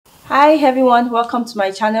Hi everyone, welcome to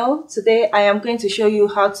my channel. Today I am going to show you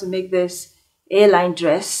how to make this A-line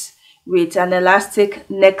dress with an elastic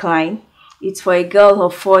neckline. It's for a girl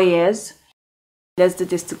of 4 years. Let's do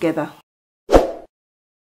this together.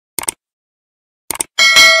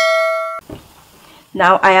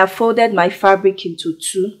 Now I have folded my fabric into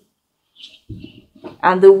two,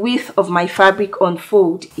 and the width of my fabric on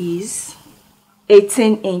fold is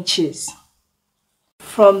 18 inches.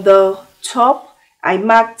 From the top I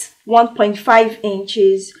marked 1.5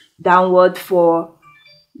 inches downward for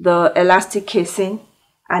the elastic casing,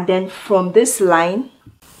 and then from this line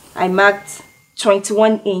I marked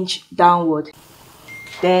 21 inch downward,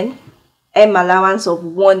 then hem allowance of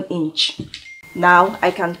 1 inch. Now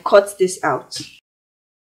I can cut this out.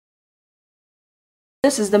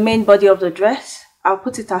 This is the main body of the dress. I'll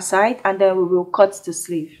put it aside and then we will cut the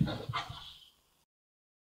sleeve.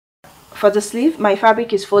 For the sleeve, my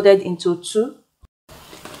fabric is folded into two,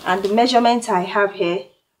 and the measurements I have here,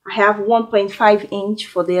 I have 1.5 inch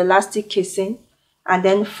for the elastic casing, and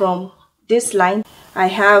then from this line I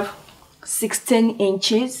have 16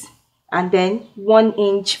 inches and then 1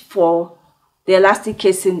 inch for the elastic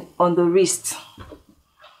casing on the wrist.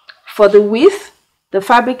 For the width, the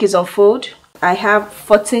fabric is on fold. I have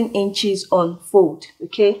 14 inches on fold.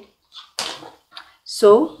 Okay,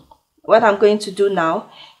 so what I'm going to do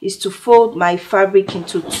now is to fold my fabric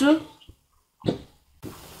into two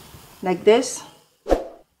like this.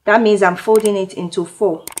 That means I'm folding it into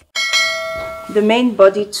four. The main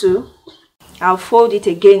body too, I'll fold it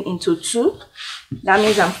again into two. That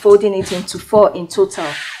means I'm folding it into four in total.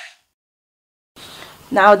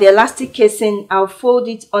 Now the elastic casing, I'll fold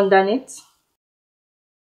it underneath.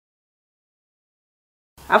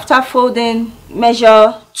 After folding,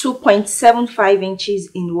 measure 2.75 inches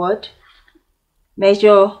inward,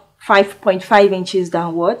 measure 5.5 inches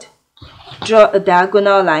downward, draw a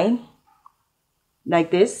diagonal line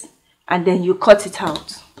like this, and then you cut it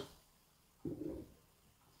out.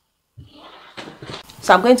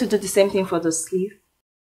 So I'm going to do the same thing for the sleeve.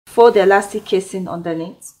 Fold the elastic casing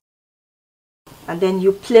underneath, and then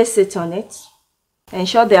you place it on it.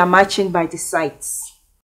 Ensure they are matching by the sides.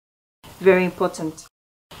 Very important.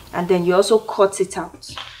 And then you also cut it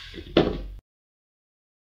out.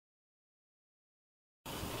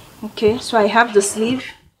 Okay, so I have the sleeve.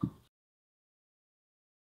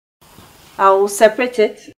 I'll separate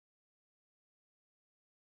it.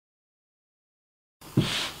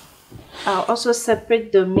 I'll also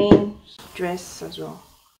separate the main dress as well.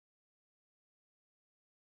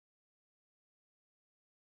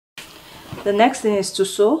 The next thing is to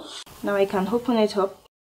sew. Now I can open it up.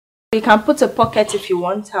 You can put a pocket if you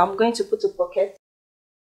want. I'm going to put a pocket.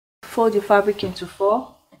 Fold the fabric into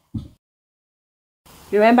four.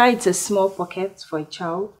 Remember, it's a small pocket for a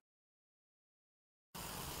child.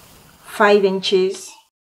 5 inches.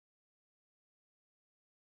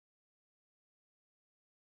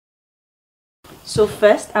 So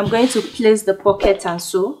first, I'm going to place the pocket and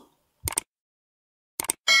sew.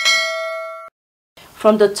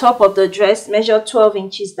 From the top of the dress, measure 12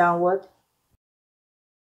 inches downward.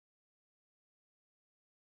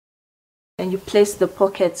 And you place the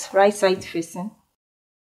pocket right side facing.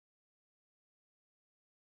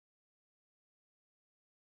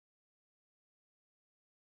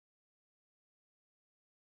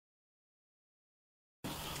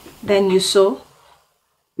 Then you sew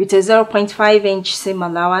with a 0.5 inch seam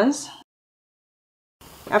allowance.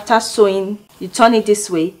 After sewing, you turn it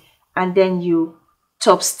this way and then you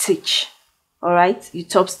top stitch. Alright, you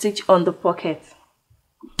top stitch on the pocket.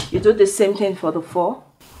 You do the same thing for the four.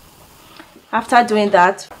 After doing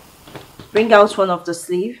that, bring out one of the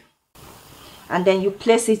sleeve and then you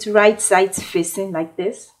place it right side facing like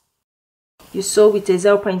this. You sew with a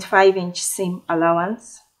 0.5 inch seam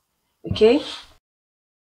allowance. Okay.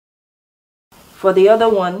 For the other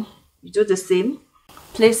one, you do the same.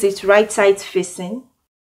 Place it right side facing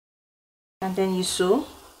and then you sew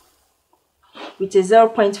with a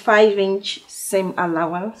 0.5 inch seam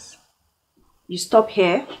allowance. You stop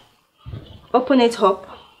here, open it up,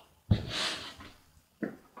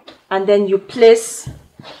 and then you place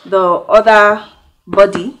the other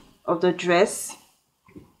body of the dress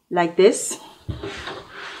like this.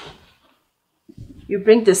 You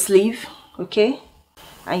bring the sleeve, okay,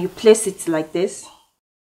 and you place it like this.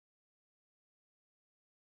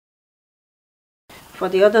 For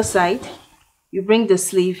the other side, you bring the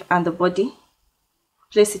sleeve and the body,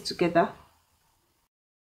 place it together,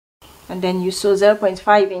 and then you sew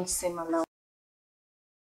 0.5 inch seam allowance.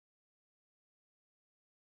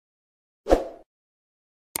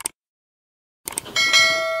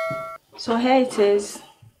 So here it is.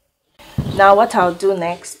 Now what I'll do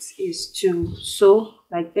next is to sew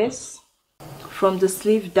like this from the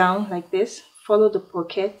sleeve down like this. Follow the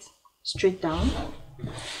pocket straight down.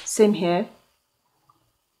 Same here.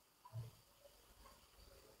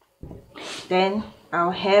 Then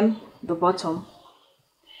I'll hem the bottom.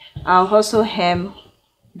 I'll also hem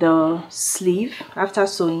the sleeve. After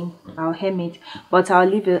sewing, I'll hem it, but I'll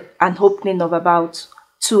leave an opening of about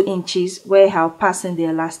 2 inches where I'll pass in the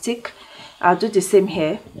elastic. I'll do the same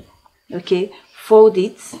here. Okay, fold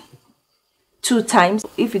it 2 times.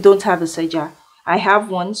 If you don't have a serger, I have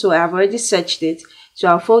one, so I've already serged it, so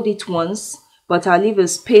I'll fold it once, but I'll leave a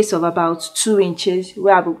space of about 2 inches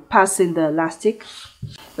where I will pass in the elastic.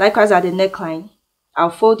 Likewise at the neckline, I'll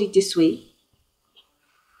fold it this way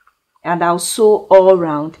and I'll sew all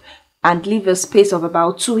around and leave a space of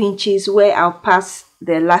about 2 inches where I'll pass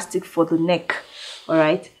the elastic for the neck. All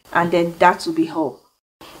right, and then that will be all.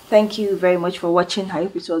 Thank you very much for watching. I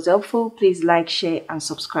hope it was helpful. Please like, share and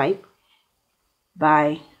subscribe.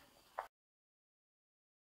 Bye.